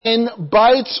wine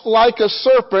bites like a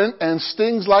serpent and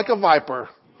stings like a viper.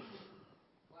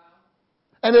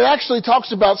 And it actually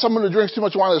talks about someone who drinks too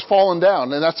much wine has fallen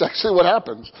down, and that's actually what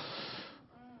happens.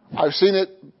 I've seen it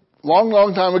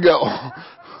long time ago. All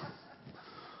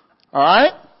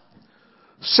right?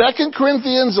 2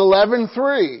 Corinthians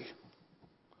 11:3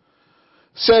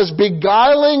 says,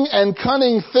 beguiling and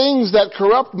cunning things that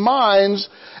corrupt minds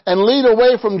and lead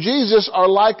away from Jesus are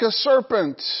like a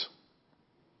serpent.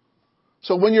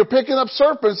 So when you're picking up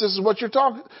serpents, this is what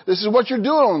you're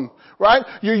doing, right?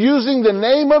 You're using the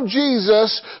name of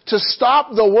Jesus to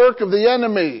stop the work of the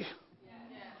enemy.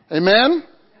 Amen?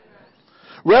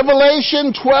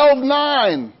 Revelation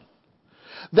 12:9.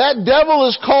 That devil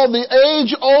is called the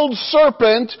age-old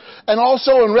serpent, and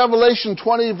also in Revelation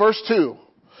 20 verse 2.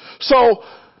 So,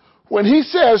 when he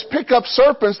says pick up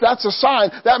serpents, that's a sign.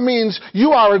 That means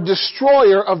you are a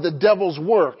destroyer of the devil's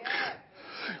work.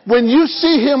 When you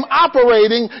see him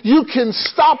operating, you can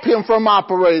stop him from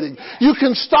operating. You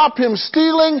can stop him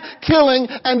stealing, killing,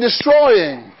 and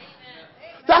destroying.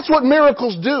 That's what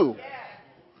miracles do.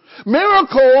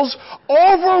 Miracles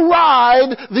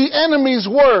override the enemy's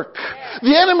work.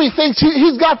 The enemy thinks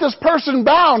he's got this person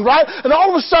bound, right? And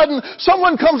all of a sudden,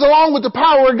 someone comes along with the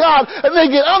power of God, and they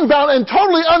get unbound and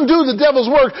totally undo the devil's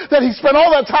work that he spent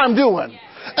all that time doing.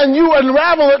 And you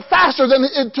unravel it faster than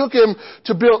it took him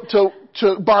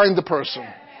to bind the person.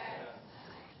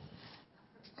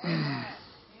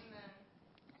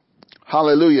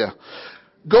 Hallelujah.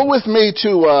 Go with me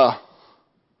to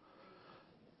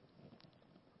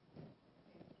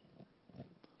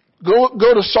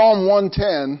Go to Psalm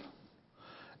 110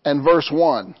 and verse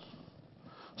 1.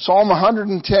 Psalm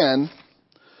 110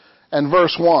 and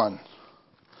verse 1.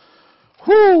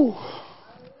 Whoo!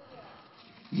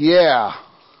 Yeah.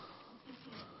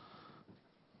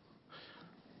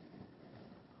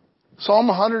 Psalm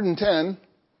 110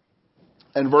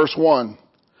 and verse 1.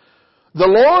 The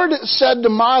Lord said to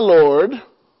my Lord,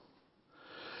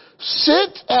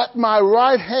 sit at my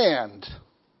right hand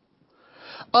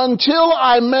until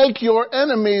I make your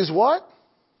enemies what?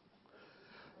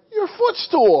 Your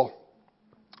footstool.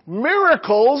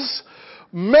 Miracles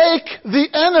make the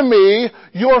enemy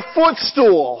your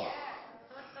footstool.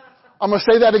 I'm going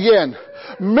to say that again.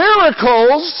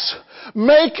 Miracles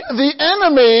make the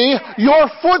enemy your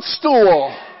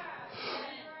footstool.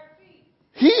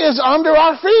 He is under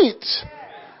our feet.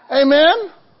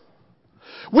 Amen?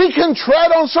 We can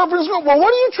tread on serpents. Well,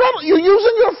 what are you treading? You're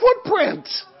using your footprint.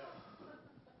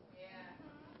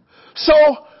 So,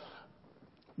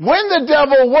 when the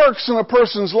devil works in a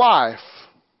person's life,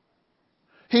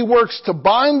 he works to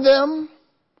bind them,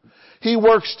 he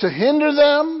works to hinder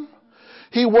them,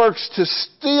 he works to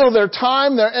steal their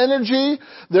time, their energy,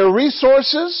 their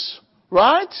resources,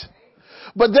 right?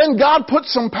 But then God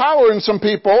puts some power in some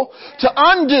people to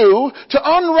undo, to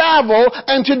unravel,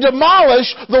 and to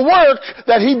demolish the work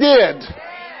that he did.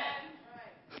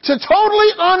 To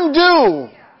totally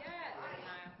undo.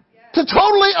 To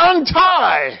totally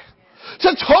untie, to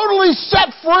totally set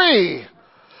free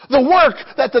the work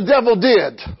that the devil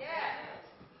did.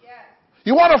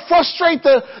 You want to frustrate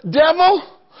the devil?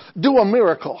 Do a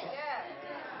miracle.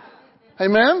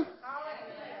 Amen?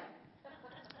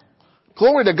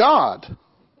 Glory to God.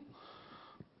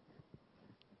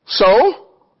 So,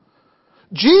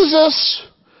 Jesus,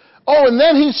 and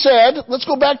then he said, let's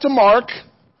go back to Mark,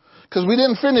 because we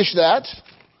didn't finish that.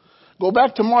 Go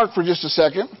back to Mark for just a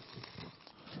second.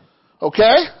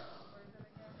 Okay?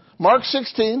 Mark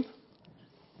 16.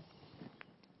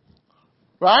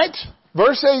 Right?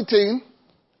 Verse 18.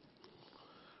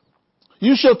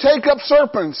 You shall take up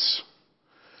serpents.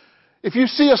 If you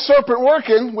see a serpent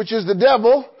working, which is the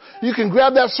devil, you can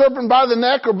grab that serpent by the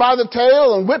neck or by the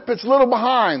tail and whip its little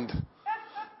behind.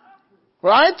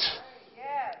 Right?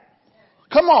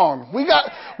 Come on. We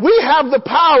have the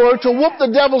power to whoop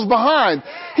the devil's behind.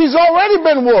 He's already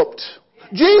been whooped.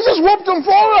 Jesus whooped him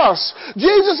for us.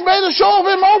 Jesus made a show of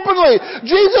him openly.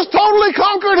 Jesus totally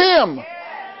conquered him.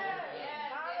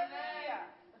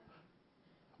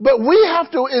 But we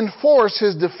have to enforce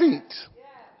his defeat.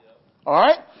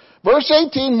 Alright? Verse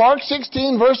 18, Mark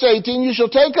 16, verse 18, you shall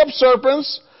take up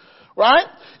serpents, right?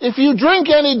 If you drink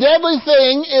any deadly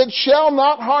thing, it shall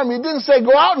not harm you. It didn't say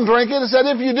go out and drink it. It said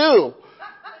if you do.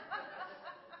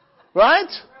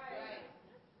 Right?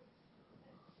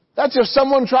 That's if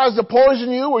someone tries to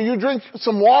poison you or you drink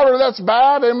some water that's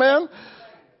bad. Amen?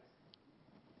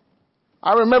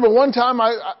 I remember one time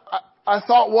I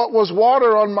thought what was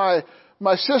water on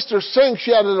my sister's sink.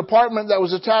 She had an apartment that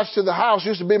was attached to the house. It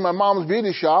used to be my mom's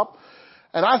beauty shop.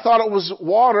 And I thought it was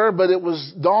water, but it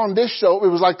was Dawn dish soap. It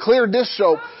was like clear dish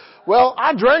soap. Well,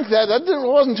 I drank that. That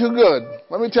wasn't too good.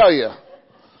 Let me tell you.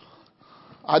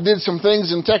 I did some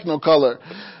things in Technicolor.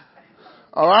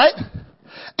 All right?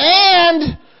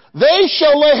 And they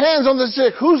shall lay hands on the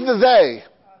sick. Who's the they?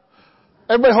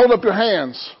 Everybody hold up your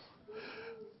hands.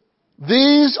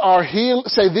 These are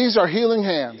healing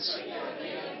hands.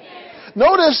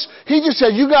 Notice, he just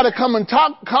said you got to come in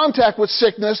contact with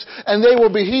sickness and they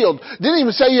will be healed. Didn't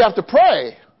even say you have to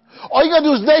pray. All you got to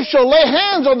do is they shall lay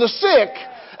hands on the sick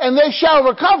and they shall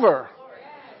recover.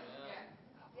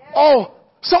 Oh,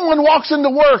 someone walks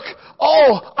into work.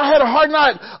 Oh, I had a hard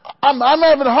night. I'm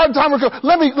having a hard time recovering.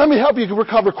 Let me help you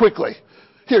recover quickly.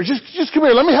 Here, just come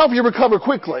here. Let me help you recover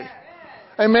quickly.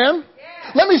 Amen?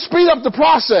 Let me speed up the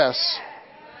process.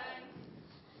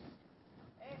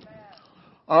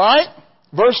 All right?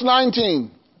 Verse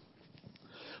 19.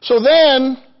 So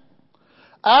then,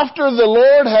 after the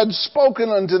Lord had spoken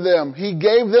unto them, he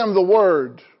gave them the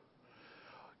word.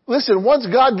 Listen, once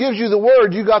God gives you the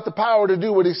word, you got the power to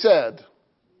do what he said.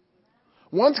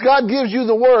 Once God gives you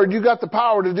the word, you got the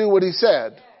power to do what he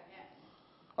said.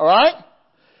 All right?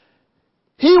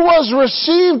 He was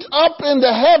received up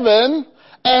into heaven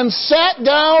and sat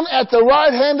down at the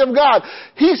right hand of God.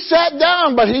 He sat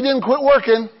down, but he didn't quit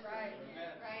working.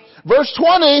 Verse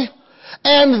 20,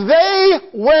 and they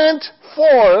went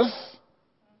forth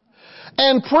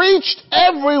and preached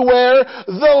everywhere,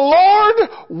 the Lord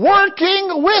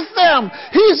working with them.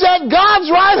 He's at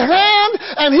God's right hand,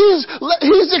 and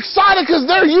he's excited because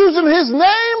they're using his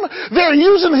name, they're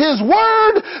using his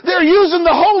word, they're using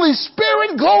the Holy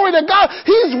Spirit. Glory to God.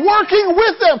 He's working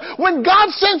with them. When God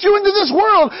sent you into this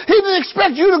world, he didn't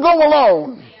expect you to go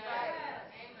alone.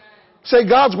 Say,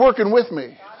 God's working with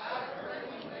me.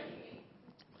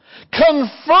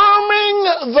 Confirming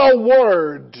the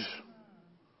word.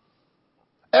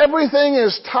 Everything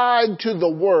is tied to the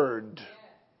word.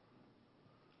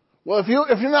 Well, if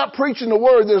you're not preaching the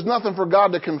word, there's nothing for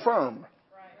God to confirm.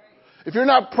 If you're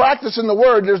not practicing the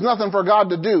word, there's nothing for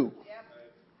God to do.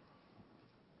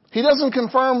 He doesn't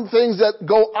confirm things that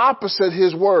go opposite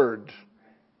his word.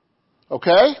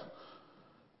 Okay?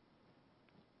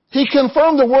 He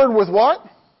confirmed the word with what?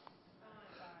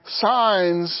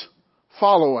 Signs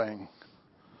following.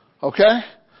 Okay?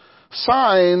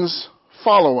 Signs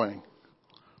following.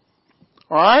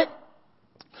 All right?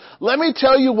 Let me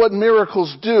tell you what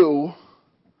miracles do,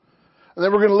 and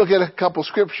then we're going to look at a couple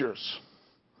scriptures.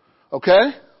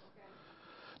 Okay?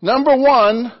 Number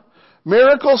one,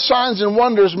 miracles, signs, and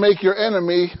wonders make your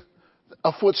enemy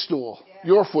a footstool.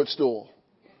 Your footstool.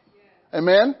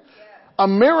 Amen? A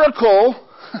miracle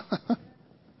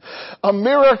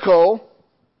undoes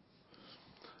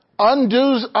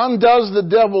the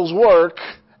devil's work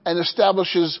and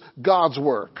establishes God's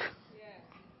work.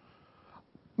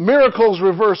 Miracles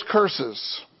reverse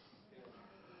curses.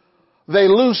 They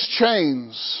loose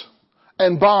chains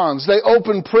and bonds. They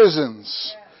open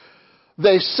prisons.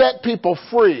 They set people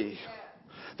free.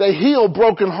 They heal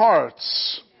broken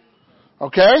hearts.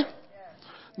 Okay?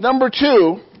 Number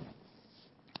two,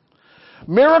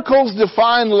 miracles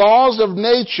define laws of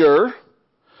nature.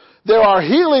 There are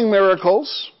healing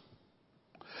miracles.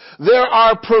 There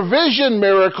are provision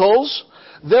miracles.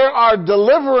 There are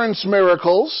deliverance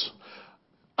miracles.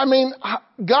 I mean,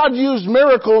 God used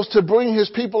miracles to bring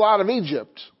his people out of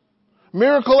Egypt.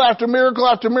 Miracle after miracle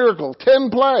after miracle.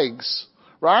 10 plagues.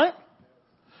 Right?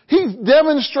 He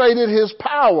demonstrated his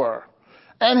power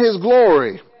and his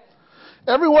glory.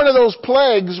 Every one of those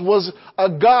plagues was a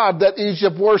god that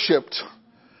Egypt worshipped.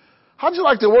 How'd you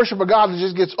like to worship a god that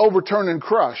just gets overturned and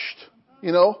crushed?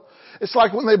 You know? It's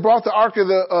like when they brought the ark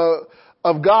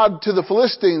of God to the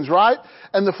Philistines, right?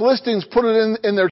 And the Philistines put it in their